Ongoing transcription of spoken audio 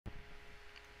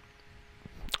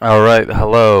Alright,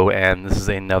 hello, and this is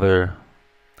another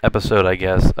episode, I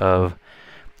guess, of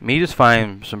me just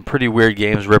finding some pretty weird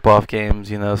games, rip-off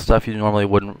games, stuff you normally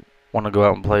wouldn't want to go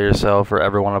out and play yourself or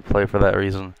ever want to play for that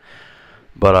reason.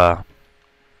 But, I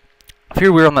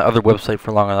figured we were on the other website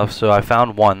for long enough, so I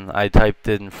found one. I typed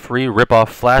in free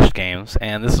rip-off Flash games,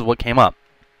 and this is what came up.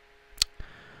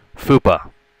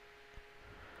 Fupa.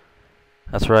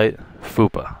 That's right,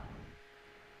 Fupa.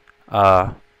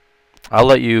 I'll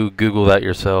let you Google that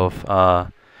yourself.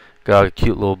 Got a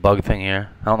cute little bug thing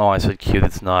here. I don't know why I said cute.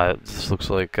 It's not. It just looks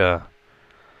like, I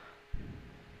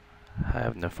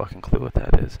have no fucking clue what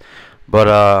that is.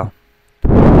 But,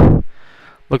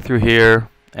 look through here,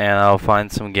 and I'll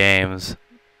find some games.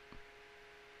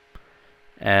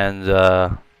 And,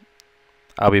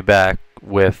 I'll be back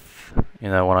with,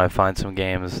 when I find some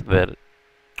games that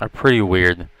are pretty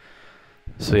weird.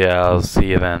 So yeah, I'll see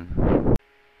you then.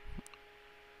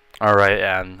 Alright,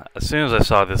 and as soon as I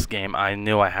saw this game, I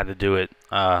knew I had to do it.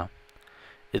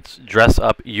 It's Dress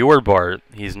Up Your Bart.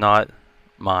 He's not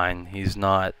mine. He's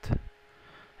not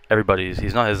everybody's.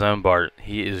 He's not his own Bart.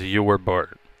 He is your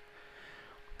Bart.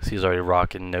 He's already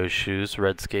rocking no shoes,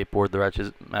 red skateboard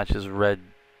that matches red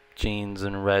jeans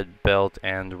and red belt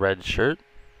and red shirt.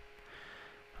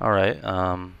 Alright,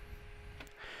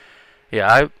 yeah,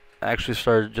 I actually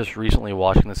started just recently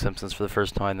watching The Simpsons for the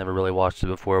first time. I never really watched it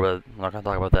before, but I'm not going to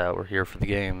talk about that. We're here for the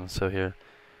game, so here.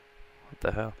 What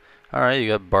the hell? Alright, you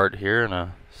got Bart here and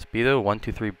a Speedo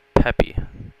 123 Peppy.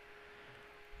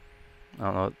 I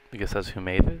don't know, I guess that's who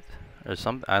made it? Or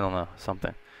something? I don't know,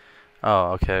 something.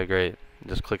 Oh, okay, great.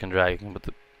 Just click and drag. You can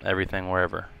put everything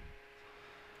wherever.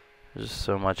 There's just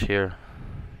so much here.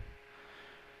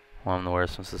 Want him to wear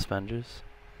some suspenders.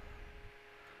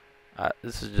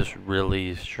 This is just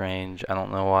really strange. I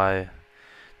don't know why.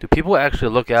 Do people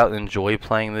actually look out and enjoy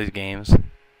playing these games?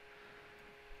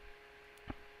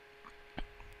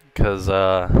 Because,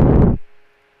 I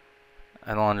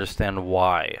don't understand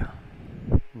why.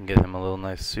 Get him a little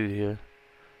nice suit here.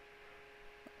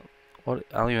 What?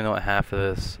 I don't even know what half of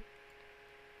this.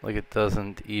 Like, it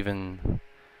doesn't even...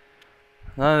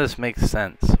 None of this makes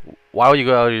sense. Why would you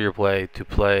go out of your way to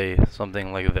play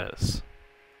something like this?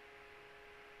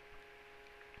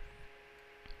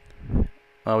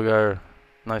 Oh, we got a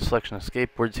nice selection of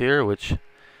skateboards here, which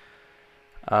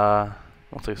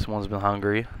looks like someone's been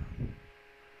hungry.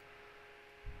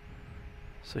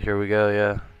 So here we go,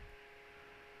 yeah.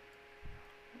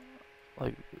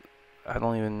 Like, I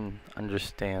don't even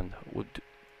understand. But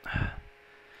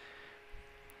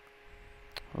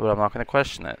I'm not going to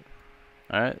question it.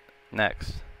 Alright,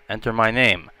 next. Enter my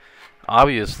name.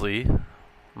 Obviously,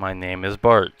 my name is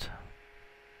Bart.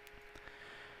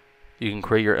 You can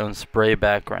create your own spray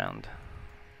background.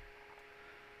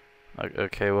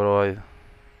 Okay, what do I...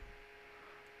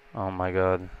 Oh my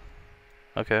god.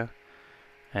 Okay.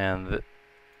 And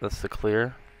that's the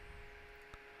clear.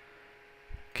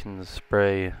 Can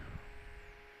spray...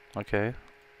 Okay.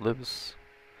 Lips.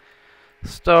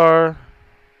 Star.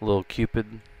 Little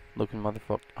Cupid looking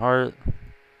motherfucker. Heart.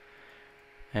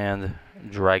 And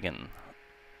dragon.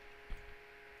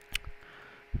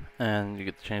 And you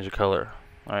get to change the color.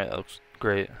 Alright, that looks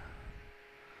great.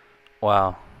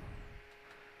 Wow.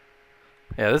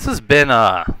 Yeah, this has been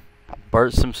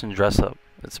Bart Simpson dress up.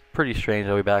 It's pretty strange.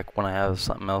 I'll be back when I have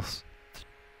something else.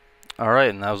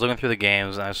 Alright, and I was looking through the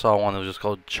games and I saw one that was just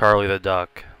called Charlie the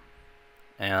Duck.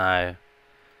 And I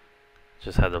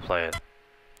just had to play it.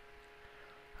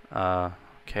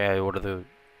 Okay, what are the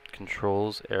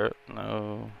controls?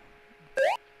 No.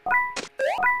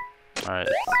 Alright,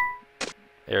 it's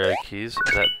arrow keys.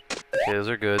 Is that... Okay, those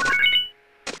are good.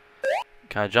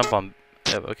 Can I jump on...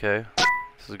 Yep, okay.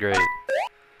 This is great.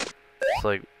 It's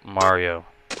like Mario.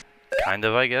 Kind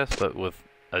of, I guess, but with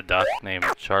a duck named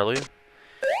Charlie.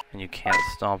 And you can't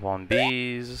stomp on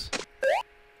bees.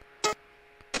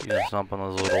 You can stomp on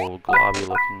those little globby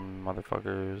looking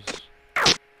motherfuckers.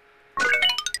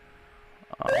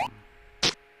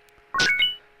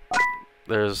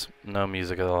 There's no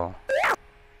music at all.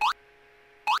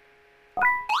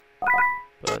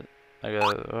 But I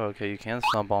got... Oh, okay, you can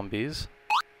stomp on bees.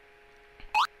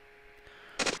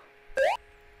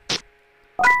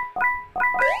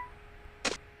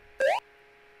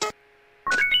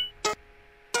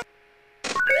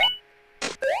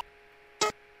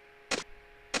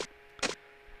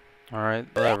 Alright,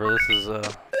 whatever, this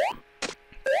is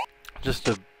just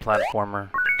a platformer.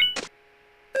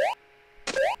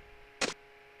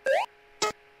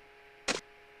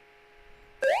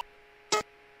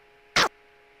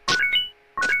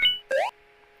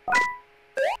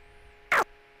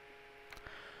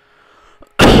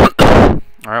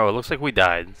 Alright, well, it looks like we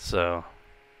died, so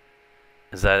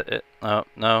Is that it? Oh,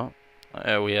 no.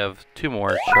 We have 2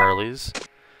 more Charlies.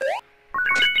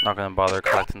 Not gonna bother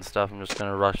collecting stuff. I'm just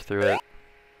gonna rush through it.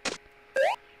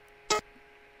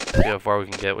 See how far we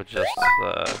can get with just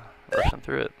rushing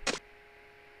through it.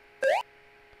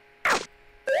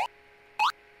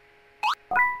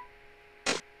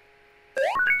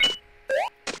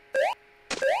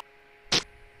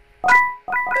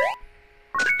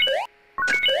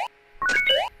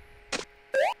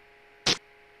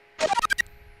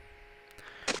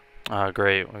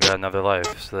 Great, we got another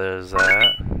life, so there's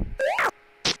that.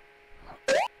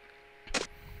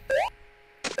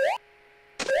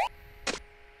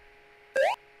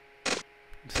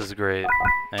 This is great,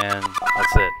 and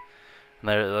that's it. And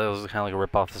that was kind of like a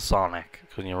rip off the Sonic,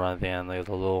 when you run at the end, they have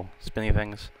the little spinny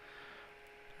things.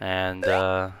 And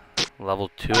level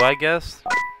 2, I guess?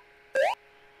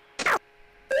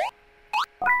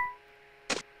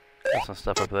 Got some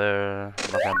stuff up there,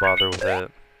 I'm not gonna bother with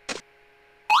it.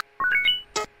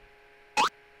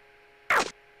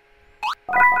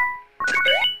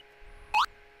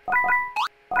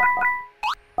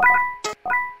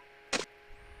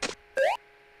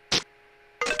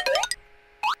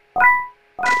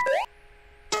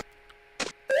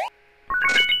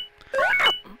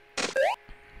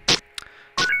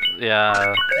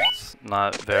 Yeah, it's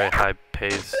not very high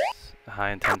pace,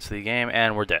 high intensity game,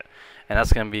 and we're dead. And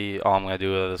that's gonna be all I'm gonna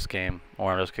do with this game,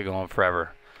 or I'm just gonna go on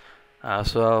forever.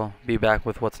 So I'll be back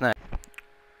with what's next.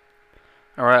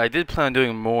 Alright, I did plan on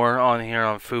doing more on here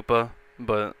on Fupa,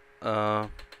 but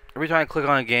every time I click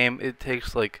on a game, it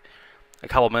takes like a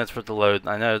couple minutes for it to load.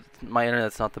 I know my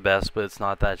internet's not the best, but it's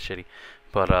not that shitty.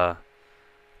 But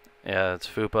yeah, it's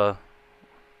Fupa.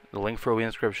 The link for will be in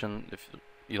the description if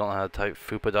you don't know how to type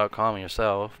fupa.com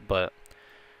yourself, but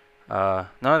none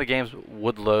of the games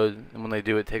would load, and when they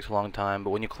do, it takes a long time. But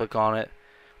when you click on it,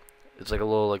 it's like a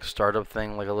little like startup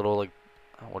thing, like a little like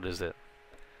what is it?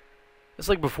 It's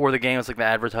like before the game. It's like the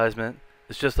advertisement.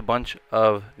 It's just a bunch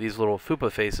of these little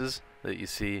Fupa faces that you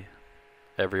see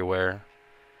everywhere,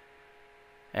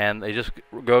 and they just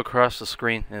go across the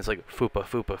screen, and it's like Fupa,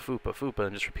 Fupa, Fupa, Fupa, and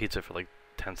it just repeats it for like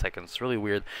 10 seconds. It's really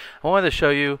weird. I wanted to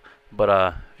show you, but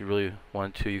if you really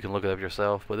wanted to, you can look it up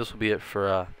yourself. But this will be it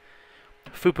for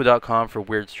Fupa.com for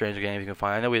weird, strange games you can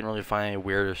find. I know we didn't really find any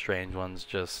weird or strange ones,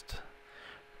 just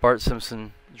Bart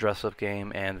Simpson dress-up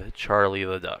game and Charlie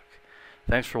the Duck.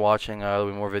 Thanks for watching. There'll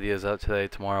be more videos out today,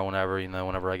 tomorrow, whenever,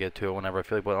 whenever I get to it, whenever I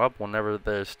feel like putting them up, whenever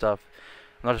there's stuff.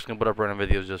 I'm not just going to put up random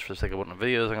videos just for the sake of putting up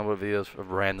videos. I'm going to put videos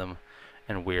of random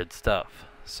and weird stuff.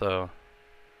 So,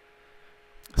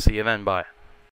 see you then. Bye.